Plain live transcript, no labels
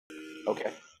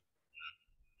Okay.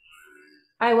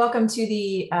 Hi, welcome to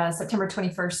the September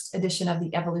 21st edition of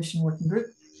the Evolution Working Group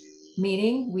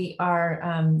meeting. We're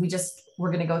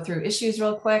going to go through issues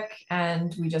real quick,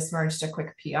 and we just merged a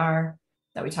quick PR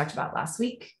that we talked about last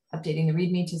week, updating the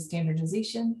README to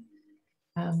standardization.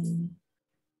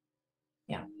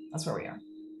 Yeah, that's where we are.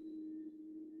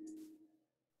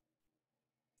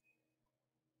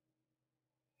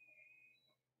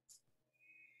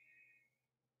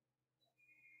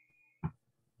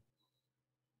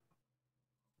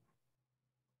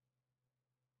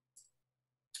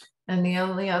 And the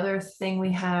only other thing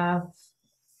we have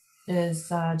is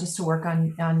just to work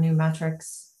on new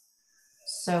metrics.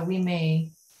 So we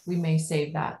may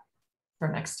save that for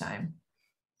next time.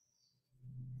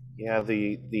 Yeah,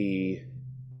 the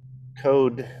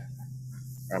code.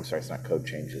 I'm sorry, it's not code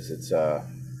changes. It's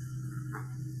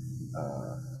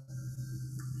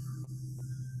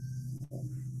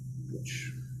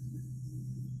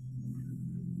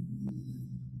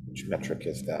which metric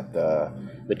is that?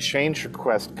 The change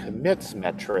request commits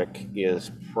metric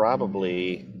is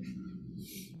probably,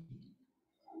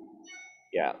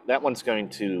 yeah, that one's going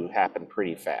to happen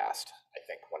pretty fast, I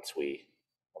think, once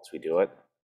we do it.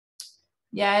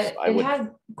 Yeah, So it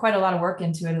had quite a lot of work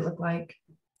into it, it looked like.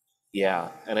 Yeah,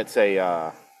 and it's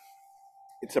a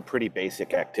pretty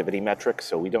basic activity metric,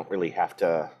 so we don't really have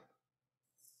to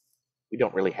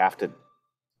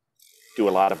do a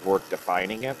lot of work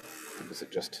defining it because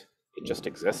it just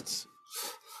exists.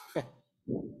 uh,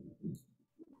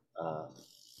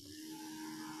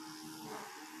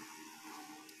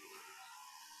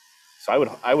 so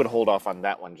I would hold off on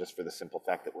that one just for the simple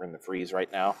fact that we're in the freeze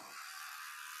right now,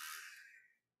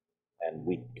 and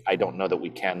I don't know that we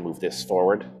can move this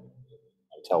forward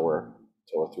until we're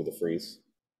through the freeze.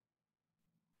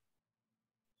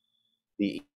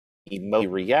 The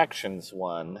emoji reactions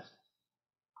one,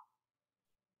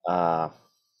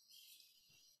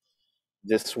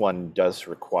 this one does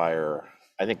require.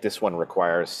 I think this one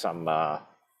requires some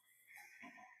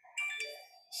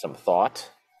thought.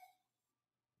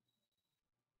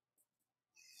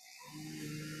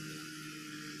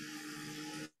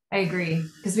 I agree,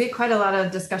 because we had quite a lot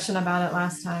of discussion about it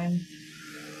last time.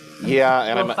 Yeah,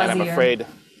 A little fuzzier.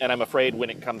 and I'm afraid when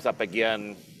it comes up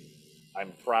again,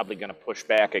 I'm probably going to push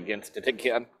back against it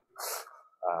again,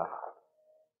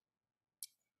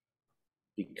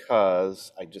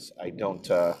 because I don't.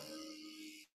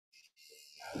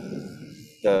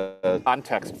 The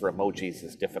context for emojis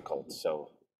is difficult, so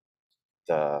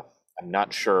I'm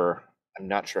not sure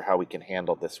how we can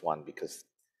handle this one because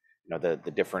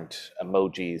the different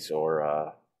emojis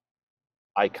or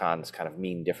icons kind of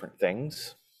mean different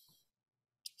things.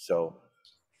 So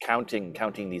counting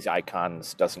these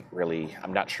icons doesn't really.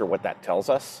 I'm not sure what that tells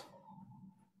us,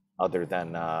 other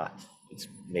than it's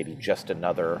maybe just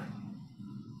another.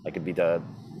 Like it'd be the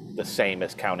same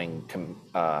as counting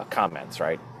comments,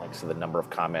 right? Like, so the number of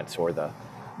comments or the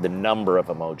number of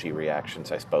emoji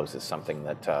reactions, I suppose, is something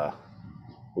that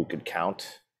we could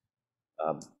count.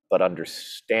 But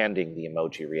understanding the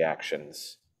emoji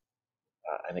reactions,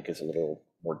 I think, is a little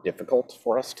more difficult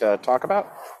for us to talk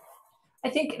about. I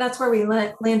think that's where we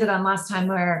landed on last time,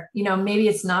 where, maybe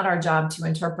it's not our job to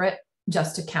interpret,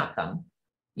 just to count them,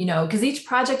 because each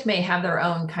project may have their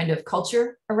own kind of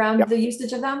culture around Yep. the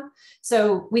usage of them.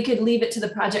 So we could leave it to the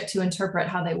project to interpret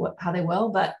how they will,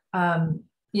 but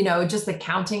just the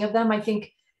counting of them, I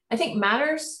think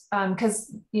matters,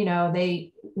 because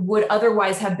they would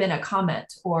otherwise have been a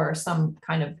comment or some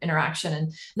kind of interaction,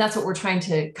 and that's what we're trying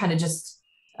to kind of just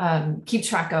keep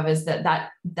track of, is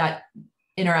that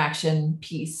interaction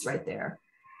piece right there.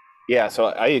 Yeah, so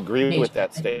I agree with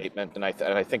that Engagement. statement,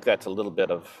 and I think that's a little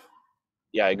bit of.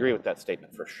 Yeah, I agree with that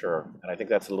statement for sure, and I think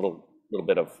that's a little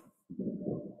bit of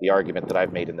the argument that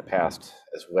I've made in the past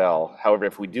as well. However,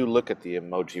 if we do look at the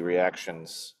emoji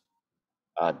reactions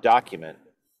document,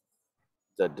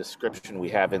 the description we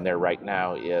have in there right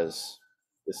now is,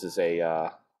 this is a,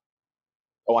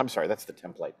 oh, I'm sorry, that's the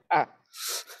template.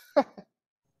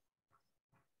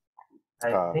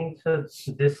 I think so.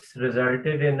 This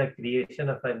resulted in the creation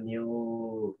of a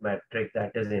new metric,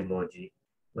 that is emoji,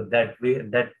 but that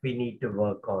we need to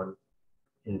work on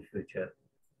in future.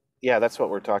 Yeah, that's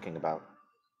what we're talking about.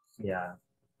 Yeah.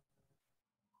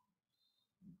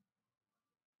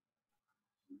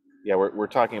 Yeah, we're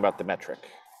talking about the metric.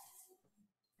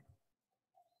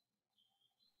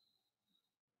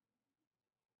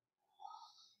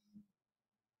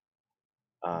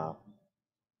 Uh,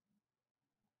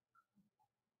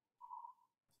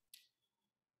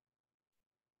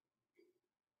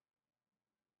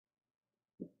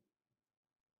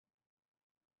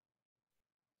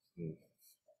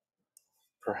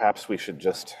 perhaps we should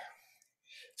just,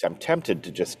 so I'm tempted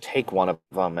to just take one of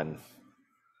them and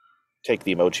take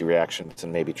the emoji reactions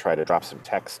and maybe try to drop some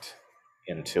text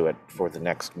into it for the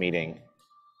next meeting.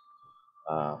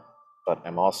 But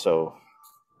I'm also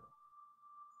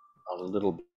a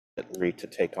little bit leery to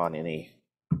take on any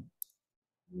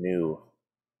new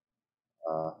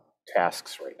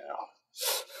tasks right now.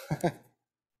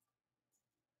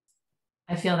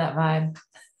 I feel that vibe.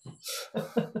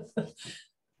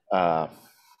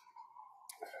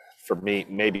 For me,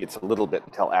 maybe it's a little bit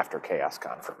until after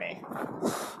CHAOSScon for me.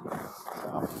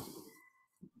 So.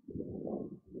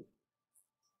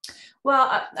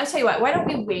 Well, I tell you what, why don't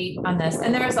we wait on this?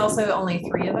 And there's also only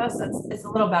 3 of us. It's a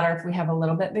little better if we have a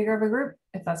little bit bigger of a group,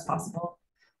 if that's possible.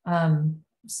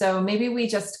 So maybe we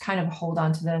just kind of hold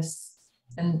on to this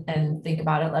and think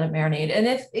about it, let it marinate. And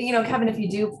if, you know, Kevin, if you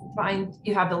do find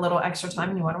you have a little extra time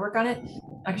and you want to work on it,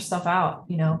 knock yourself out,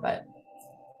 you know, but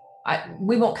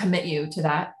we won't commit you to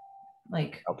that.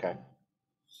 Like, okay.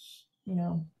 You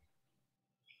know.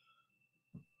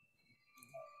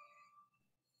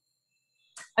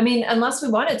 I mean, unless we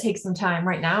want to take some time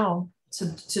right now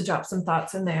to drop some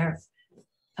thoughts in there.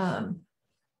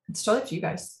 It's totally up to you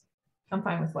guys. I'm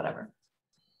fine with whatever.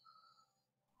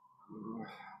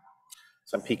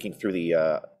 So I'm peeking through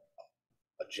the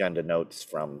agenda notes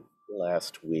from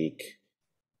last week.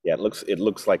 Yeah, it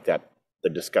looks like that the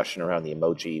discussion around the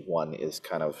emoji one is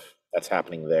kind of, that's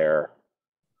happening there.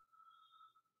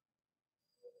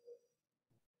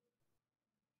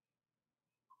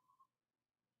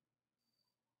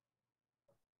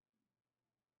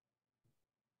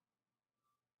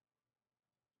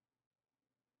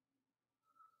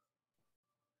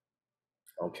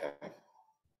 Okay.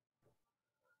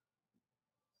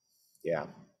 Yeah.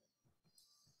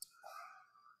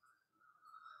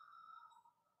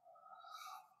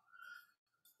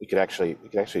 We could actually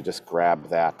just grab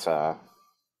that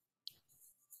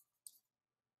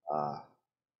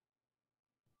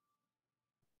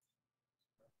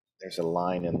there's a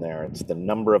line in there. It's the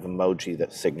number of emoji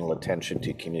that signal attention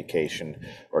to communication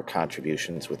or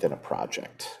contributions within a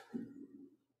project.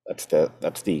 That's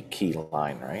the key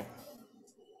line, right?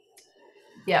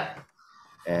 Yeah.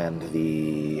 And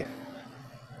the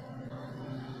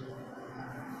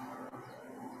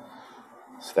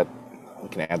so that we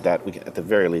can add that. We can, at the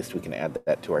very least, we can add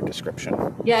that to our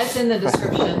description. Yeah, it's in the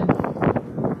description.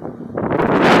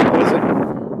 Oh, is it?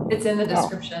 It's in the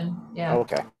description. Oh. Yeah.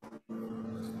 Okay.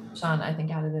 Sean, I think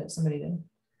added it. Somebody did.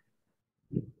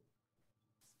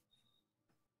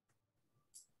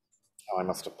 Oh, I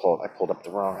must have I pulled up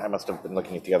the wrong. I must have been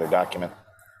looking at the other document.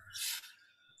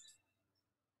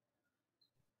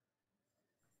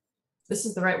 This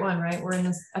is the right one, right? We're in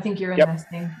this. I think you're in this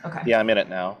thing. Okay. Yeah, I'm in it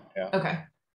now. Yeah. Okay.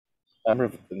 Number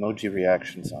of emoji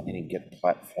reactions on any Git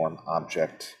platform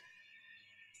object.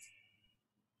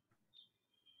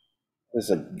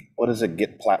 What is a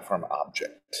Git platform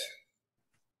object?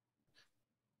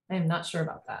 I am not sure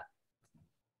about that.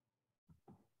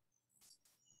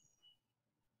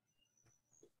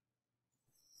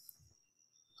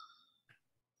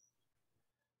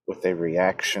 With a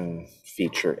reaction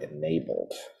feature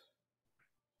enabled.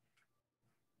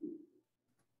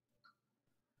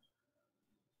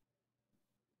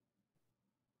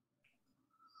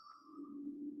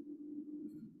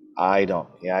 I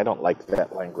don't like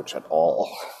that language at all.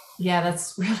 Yeah,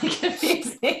 that's really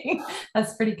confusing.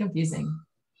 That's pretty confusing.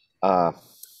 Oh,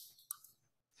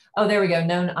 there we go.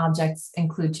 Known objects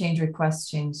include change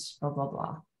requests, change blah blah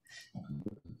blah.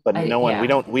 But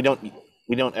we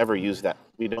don't ever use that.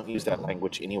 We don't use that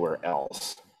language anywhere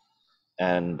else,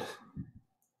 and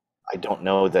I don't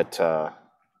know that. So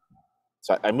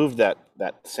I moved that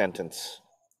sentence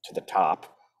to the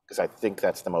top because I think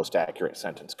that's the most accurate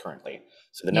sentence currently.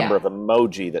 So the number of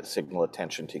emoji that signal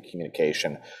attention to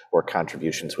communication or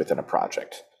contributions within a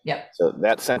project. Yeah. So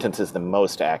that sentence is the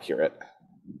most accurate.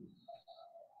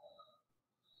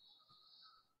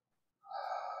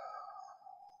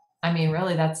 I mean,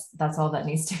 really, that's all that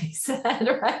needs to be said,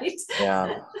 right?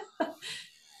 Yeah.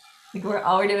 Like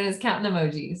all we're doing is counting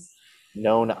emojis.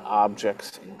 Known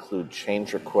objects include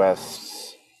change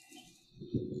requests.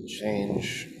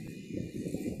 Change.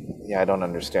 Yeah, I don't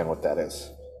understand what that is.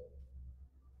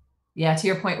 Yeah, to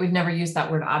your point, we've never used that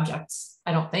word objects,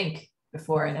 I don't think,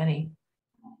 before in any.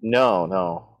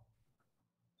 No.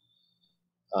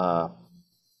 The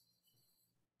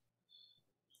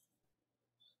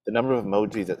number of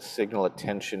emoji that signal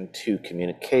attention to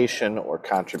communication or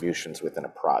contributions within a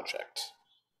project.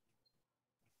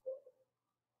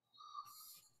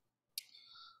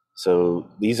 So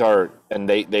these are, and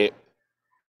the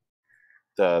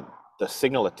the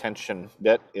signal attention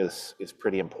bit is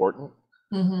pretty important.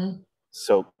 Mm-hmm.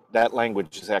 So that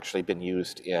language has actually been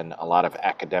used in a lot of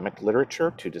academic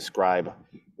literature to describe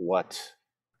what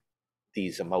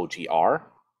these emoji are.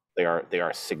 They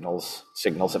are signals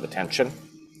of attention.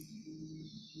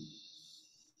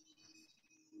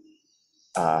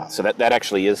 So that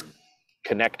actually is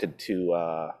connected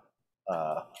to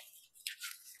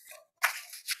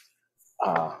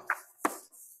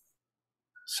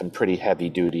some pretty heavy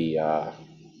duty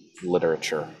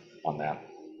literature on that.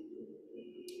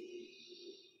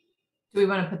 Do we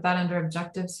want to put that under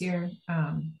objectives here?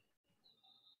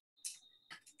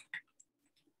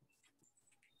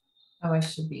 Oh, I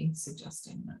should be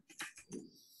suggesting that.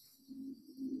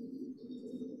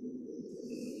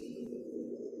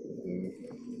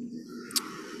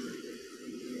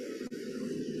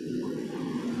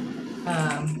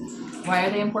 Why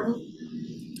are they important?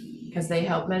 Because they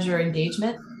help measure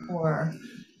engagement, or?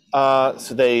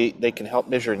 So they can help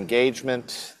measure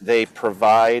engagement. They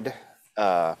provide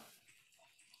a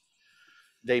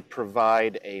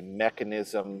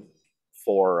mechanism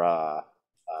for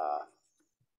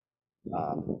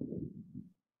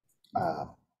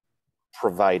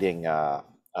providing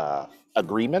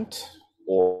agreement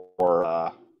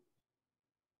or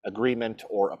agreement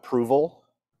or approval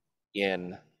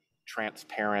in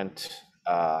transparent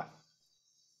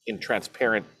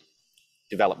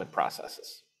development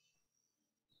processes.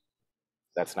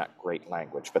 That's not great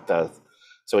language, but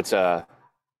so it's a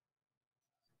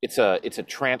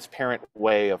transparent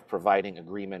way of providing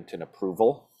agreement and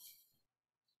approval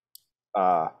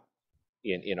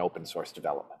in open source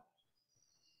development.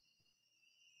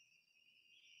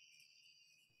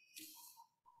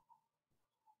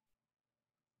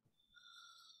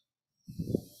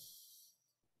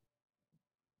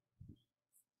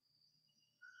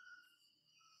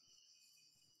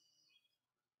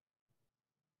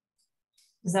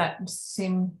 Does that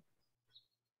seem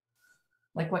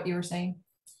like what you were saying?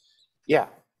 Yeah.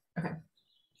 Okay.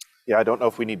 Yeah, I don't know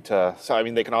if we need to. So I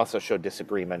mean, they can also show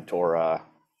disagreement or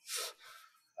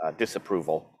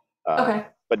disapproval. Okay.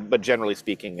 But generally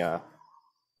speaking,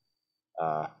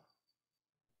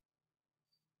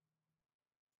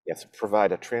 yes,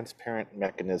 provide a transparent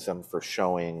mechanism for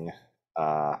showing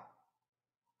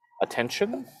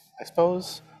attention, I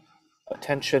suppose.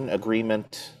 Attention,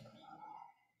 agreement.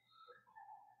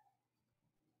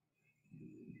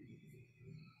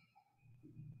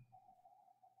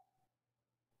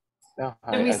 No,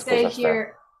 Should we I suppose say that's fair.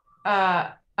 here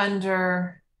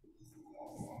under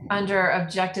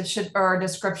objective or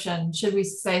description, should we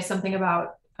say something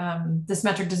about this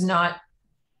metric does not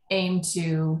aim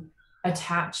to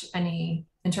attach any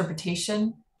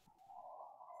interpretation?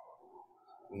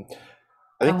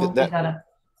 I think that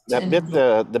bit,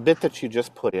 the bit that you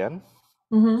just put in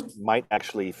might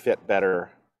actually fit better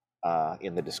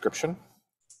in the description.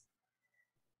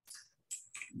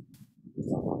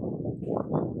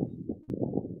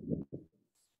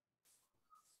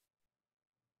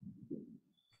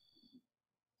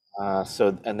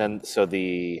 So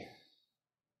the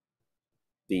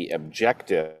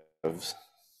objectives.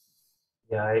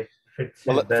 Yeah, it fits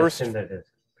best first, in the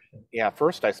description. Yeah,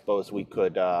 first I suppose we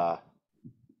could.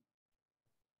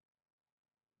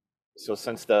 So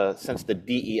since the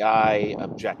DEI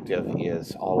objective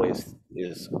is on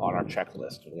our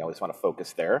checklist, and we always want to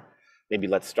focus there. Maybe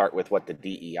let's start with what the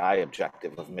DEI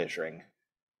objective of measuring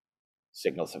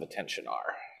signals of attention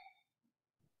are.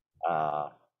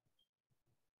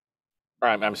 Or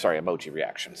I'm sorry, emoji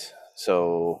reactions.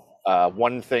 So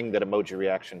one thing that emoji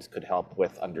reactions could help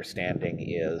with understanding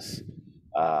is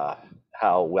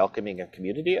how welcoming a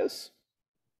community is,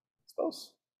 I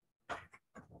suppose.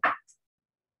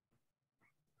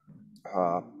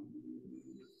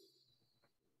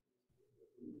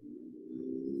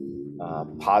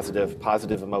 Positive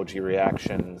emoji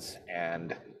reactions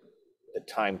and the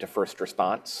time to first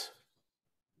response,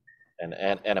 and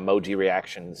emoji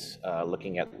reactions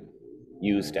looking at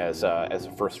used as a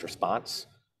first response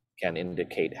can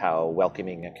indicate how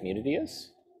welcoming a community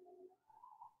is.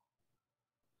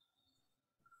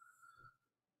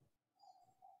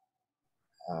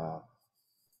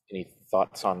 Any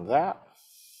thoughts on that?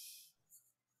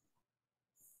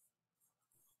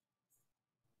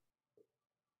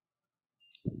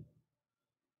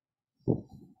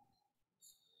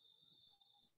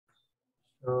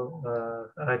 So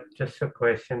just a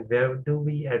question, where do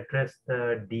we address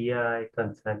the DI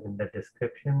concern in the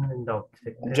description, in the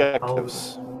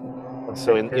objectives?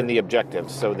 So in the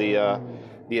objectives. So the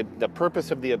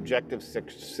purpose of the objective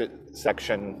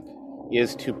section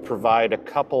is to provide a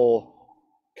couple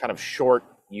kind of short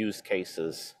use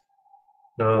cases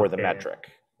for the Okay.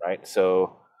 metric, right?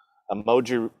 So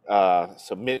emoji,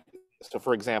 so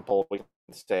for example, we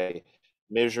can say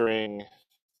measuring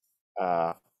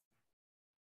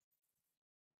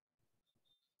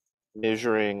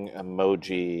measuring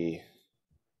emoji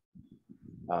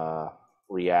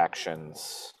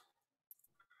reactions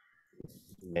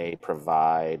may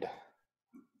provide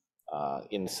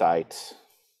insight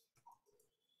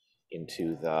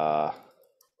into the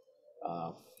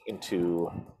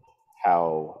into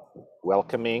how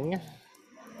welcoming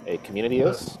a community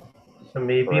is, So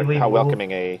maybe or we how move.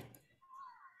 welcoming a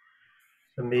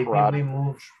So maybe prod. we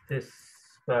move this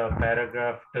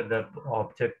paragraph to the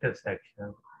objective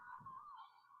section.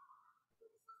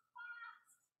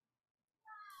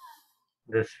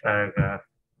 This paragraph.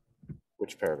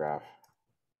 Which paragraph?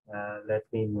 Let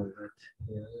me move it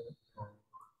here.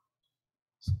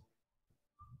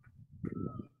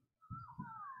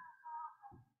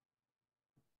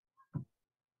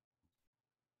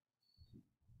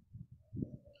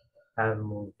 I've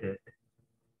moved it.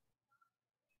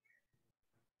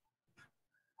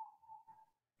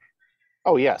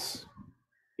 Oh yes,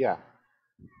 yeah.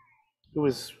 Who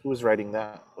was writing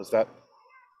that? Was that?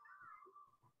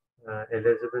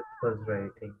 Elizabeth was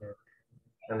writing it,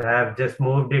 and I have just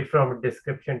moved it from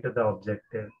description to the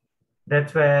objective.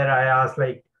 That's where I asked,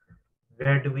 like,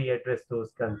 where do we address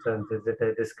those concerns? Is it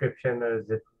a description or is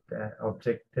it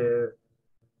objective?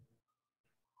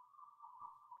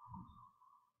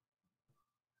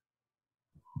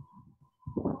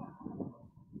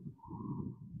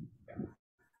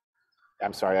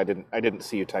 I'm sorry, I didn't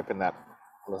see you type in that,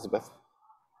 Elizabeth.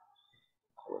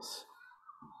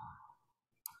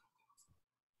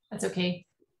 That's okay.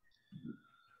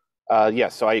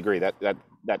 Yes, so I agree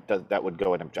that would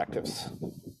go in objectives.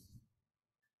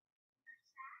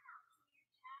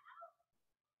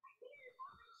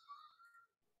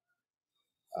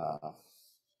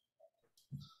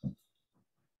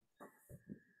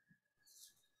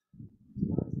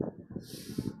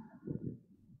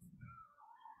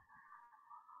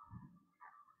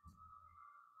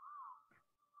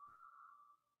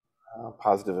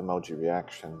 Positive emoji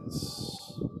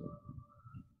reactions.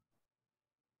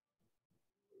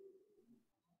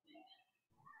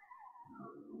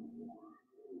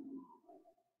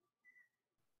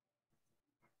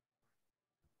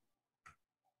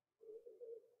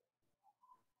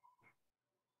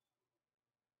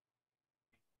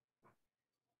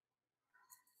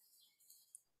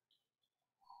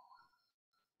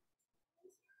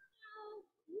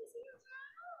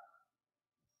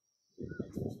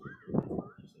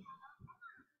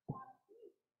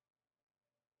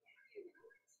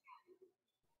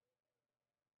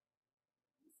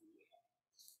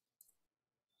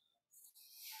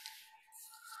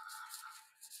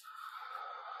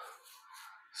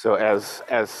 So as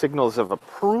signals of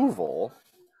approval,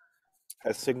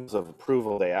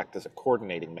 they act as a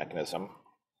coordinating mechanism.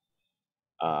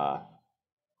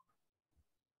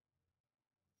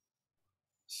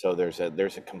 So there's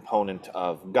a component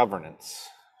of governance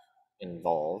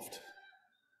involved.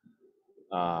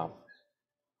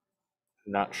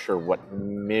 Not sure what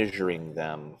measuring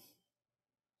them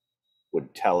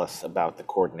would tell us about the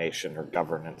coordination or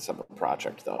governance of a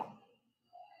project, though.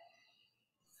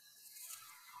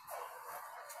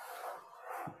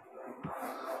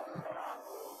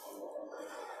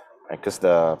 Because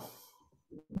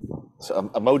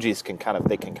emojis can kind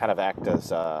of act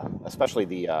as especially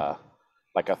the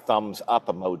like a thumbs up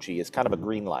emoji is kind of a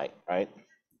green light, right?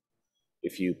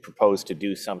 If you propose to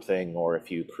do something, or if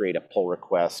you create a pull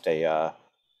request, a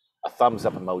thumbs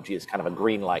up emoji is kind of a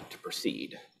green light to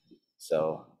proceed.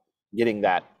 So getting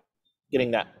that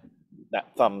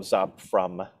thumbs up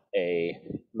from a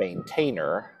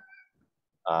maintainer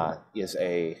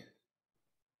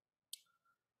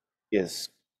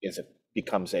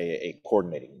becomes a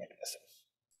coordinating mechanism,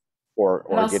 or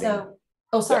Also, getting.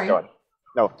 oh, sorry. Yeah, go on.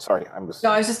 No, sorry, I was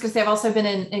just gonna say I've also been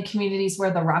in communities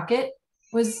where the rocket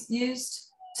was used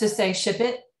to say ship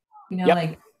it, Yep.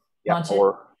 like Yep. launch it.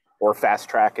 Or fast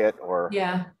track it, or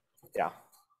Yeah.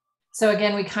 So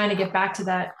again, we kind of get back to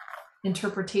that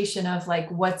interpretation of like,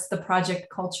 what's the project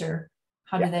culture?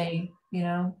 How do they,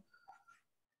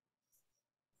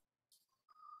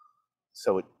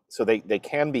 So they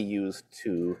can be used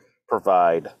to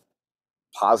provide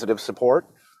positive support,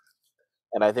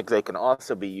 and I think they can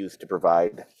also be used to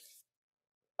provide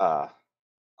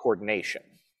coordination,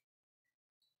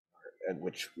 and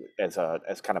which as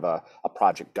kind of a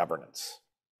project governance,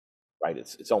 right?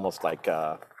 It's almost like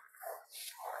a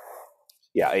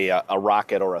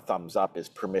rocket or a thumbs up is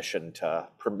permission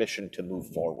to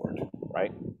move forward,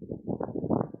 right?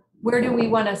 Where do we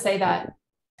want to say that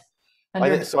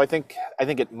under. So I think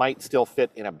it might still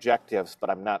fit in objectives, but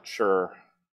I'm not sure.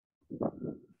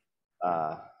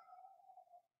 Uh,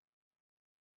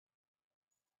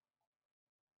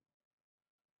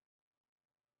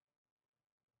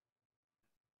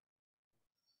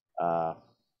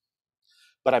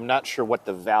 but I'm not sure what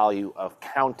the value of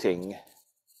counting.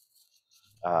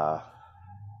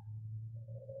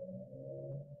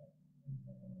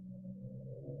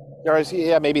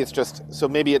 Yeah, maybe it's just so.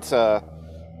 Maybe it's so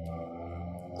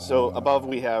above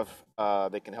we have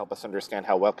they can help us understand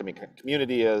how welcoming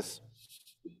community is.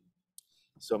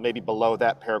 So maybe below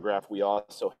that paragraph we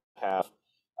also have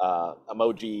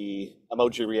emoji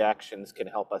reactions can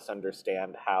help us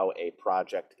understand how a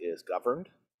project is governed.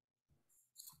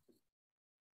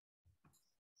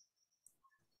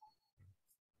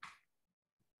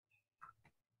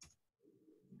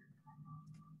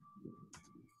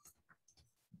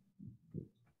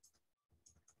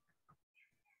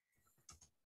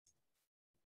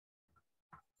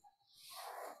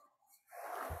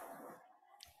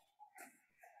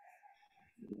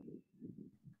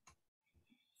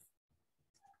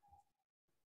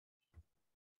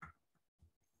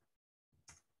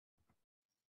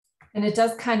 And it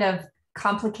does kind of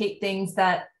complicate things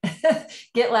that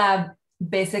GitLab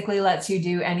basically lets you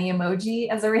do any emoji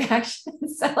as a reaction.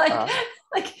 So like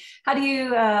how do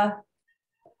you, I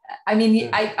mean,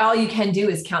 all you can do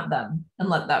is count them and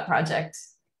let that project,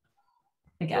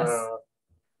 I guess.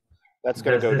 That's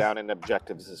going to go down in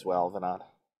objectives as well, Vinod.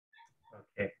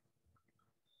 Okay.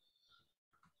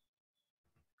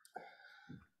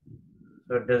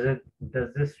 So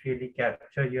does this really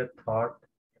capture your thought?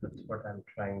 That's what I'm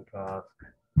trying to ask.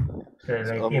 So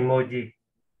like emoji.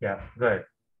 Yeah, go ahead.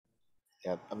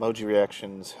 Yeah, emoji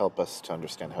reactions help us to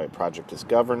understand how a project is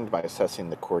governed by assessing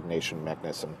the coordination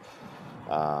mechanism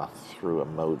through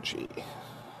emoji.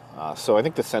 So I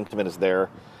think the sentiment is there.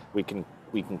 We can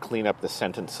clean up the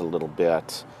sentence a little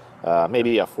bit.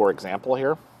 Maybe a for example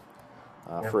here.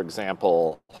 For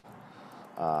example,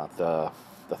 the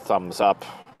thumbs up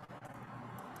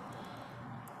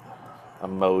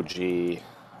emoji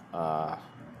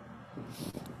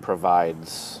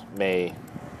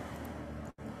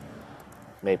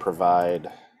may provide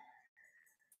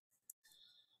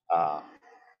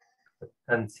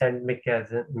consent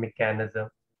mechanism.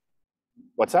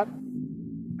 What's that?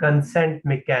 Consent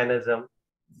mechanism.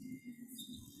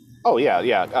 Oh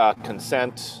yeah.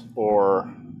 Consent or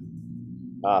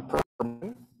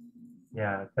permission.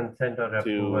 Yeah, consent or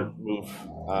approval. To move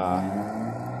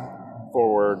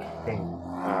forward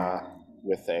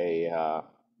with a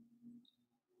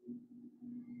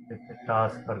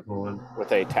task or goal.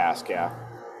 With a task, yeah.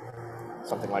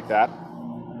 Something like that.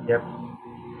 Yep.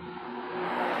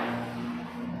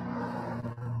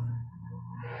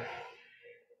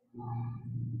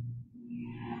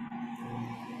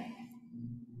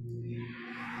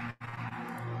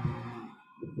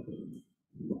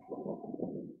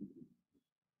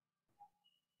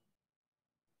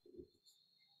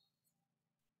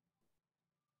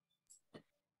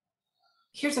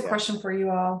 Here's a question for you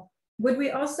all. Would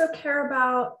we also care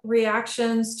about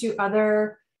reactions to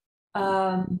other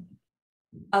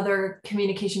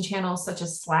communication channels such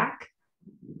as Slack?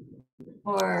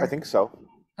 Or I think so.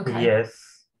 Okay.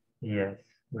 Yes,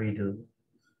 we do.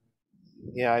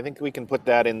 Yeah, I think we can put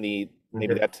that in the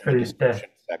maybe that's in the description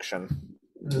section.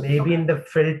 Maybe in the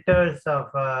filters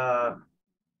of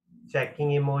checking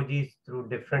emojis through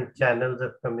different channels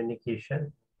of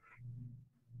communication.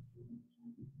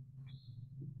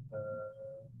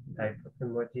 Type of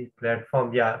emoji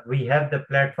platform. Yeah, we have the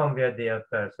platform where they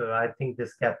occur. So I think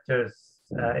this captures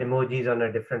emojis on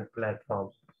a different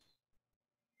platform.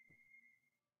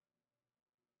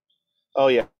 Oh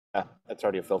yeah, that's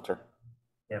already a filter.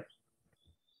 Yep.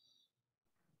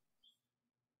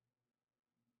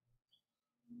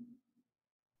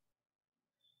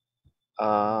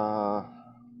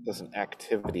 Does an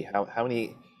activity, how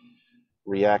many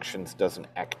reactions does an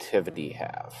activity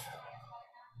have?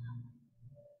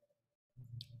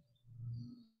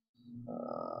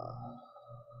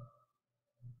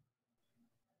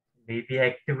 Maybe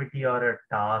activity or a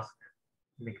task,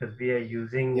 because we are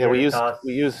using we task.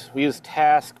 use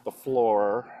task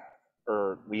before,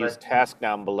 or we use task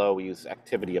down below, we use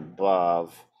activity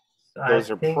above. Those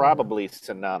are probably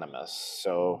synonymous.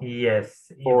 So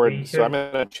yes, forward. So I'm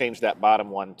going to change that bottom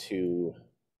one to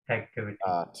activity.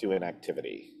 To an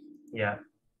activity. Yeah,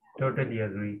 totally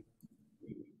agree.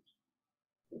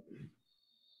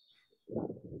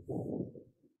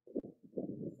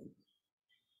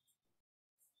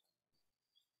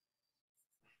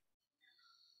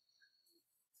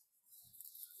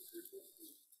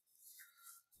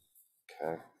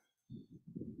 Okay.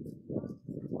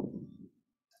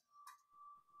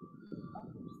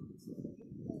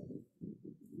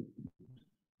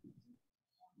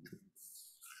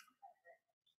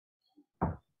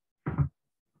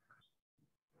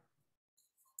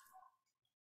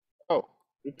 Oh,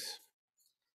 oops.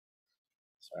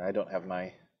 Sorry, I don't have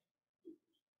my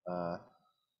my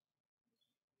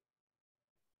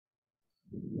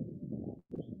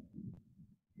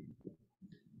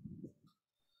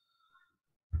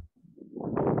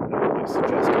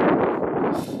suggestion.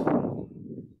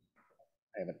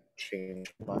 I haven't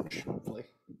changed much, hopefully.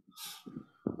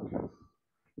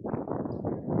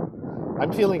 I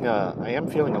am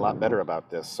feeling a lot better about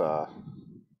this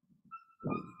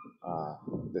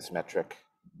this metric.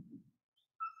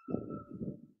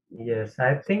 Yes,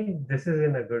 I think this is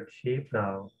in a good shape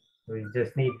now. We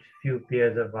just need few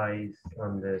pairs of eyes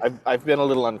on this. I've been a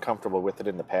little uncomfortable with it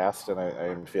in the past, and I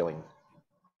am feeling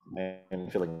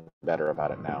better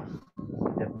about it now.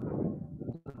 Yep.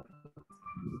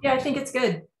 Yeah, I think it's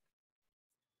good.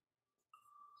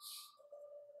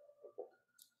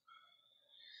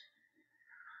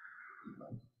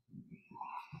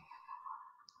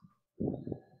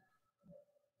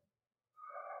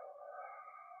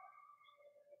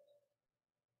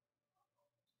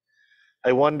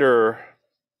 I wonder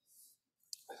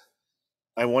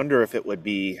if it would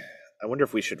be. I wonder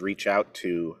if we should reach out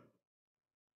to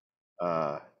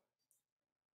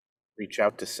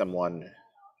someone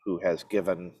who has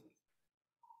given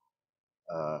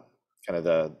kind of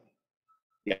the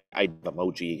idea of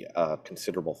emoji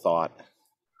considerable thought.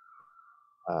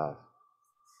 I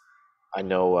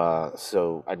know.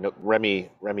 So I know Remy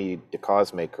the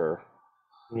cause maker.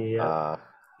 Yeah.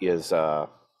 Is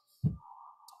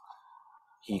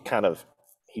he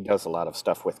does a lot of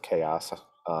stuff with CHAOSS,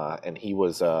 and he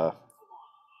was when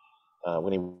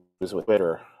he was with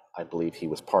Twitter, I believe he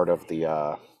was part of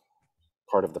the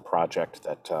project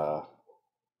that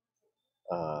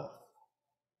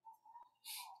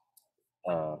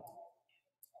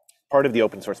part of the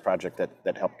open source project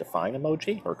that helped define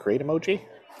emoji or create emoji.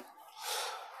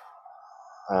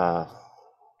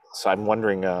 So I'm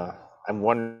wondering if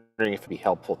it'd be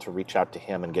helpful to reach out to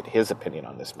him and get his opinion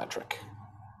on this metric.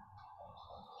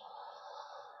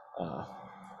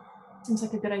 Seems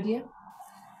like a good idea.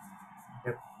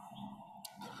 Yep.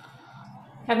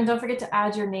 Kevin, don't forget to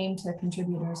add your name to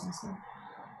contributors also.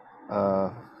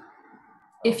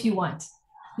 If you want.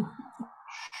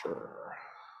 Sure.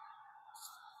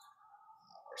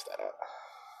 Where's that at?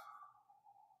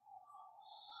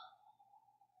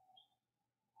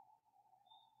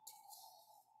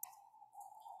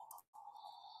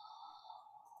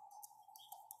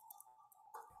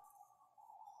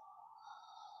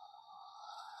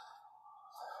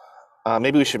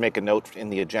 Maybe we should make a note in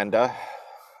the agenda.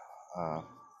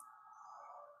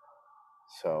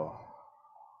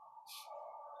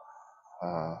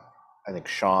 I think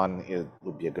Sean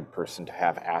would be a good person to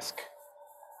have ask.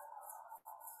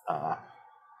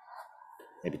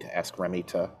 Maybe to ask Remy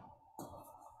to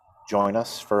join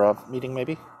us for a meeting,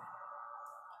 maybe.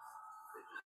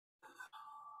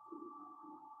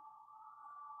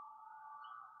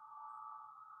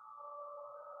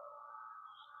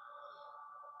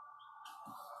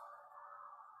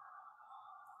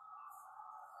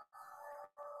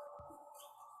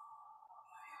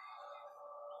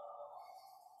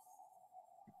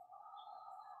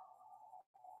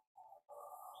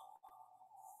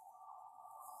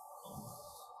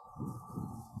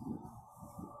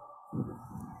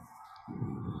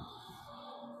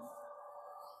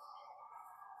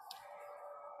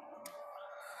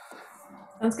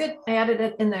 Sounds good. I added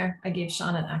it in there. I gave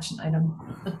Sean an action item.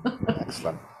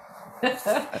 Excellent.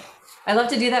 I love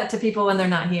to do that to people when they're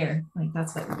not here. Like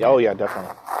that's what. Oh yeah,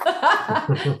 definitely.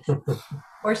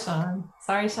 Poor Sean.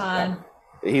 Sorry, Sean.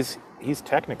 Yeah. He's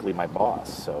technically my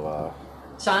boss, so.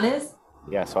 Sean is?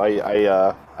 Yeah, so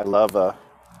I love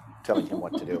telling him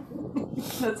what to do.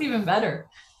 That's even better.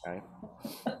 Right.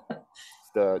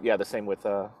 The same with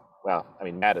well, I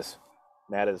mean Matt is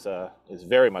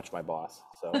very much my boss.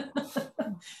 So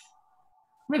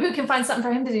maybe we can find something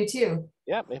for him to do too.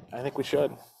 Yeah, I think we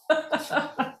should.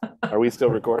 Are we still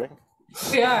recording?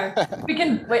 We are. We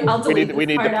can wait. I'll delete we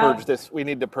need to purge out. this. We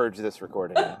need to purge this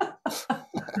recording.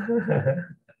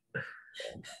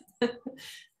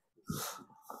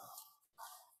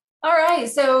 All right.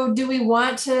 So do we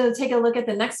want to take a look at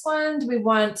the next one? Do we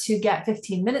want to get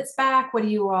 15 minutes back? What do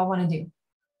you all want to do?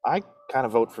 I kind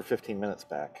of vote for 15 minutes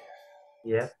back.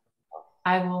 Yeah.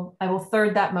 I will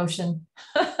third that motion.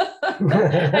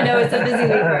 I know it's a busy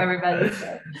week for everybody.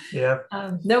 So. Yeah.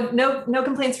 No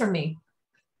complaints from me.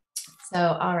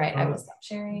 So, all right, I will stop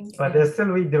sharing. But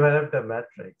still, we developed a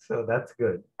metric, so that's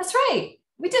good. That's right.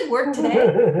 We did work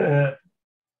today.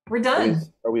 We're done.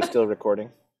 Are we still recording?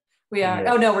 We are. Yes.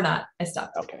 Oh, no, we're not. I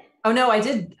stopped. Okay. Oh, no, I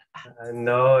did.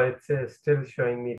 No, it's still showing me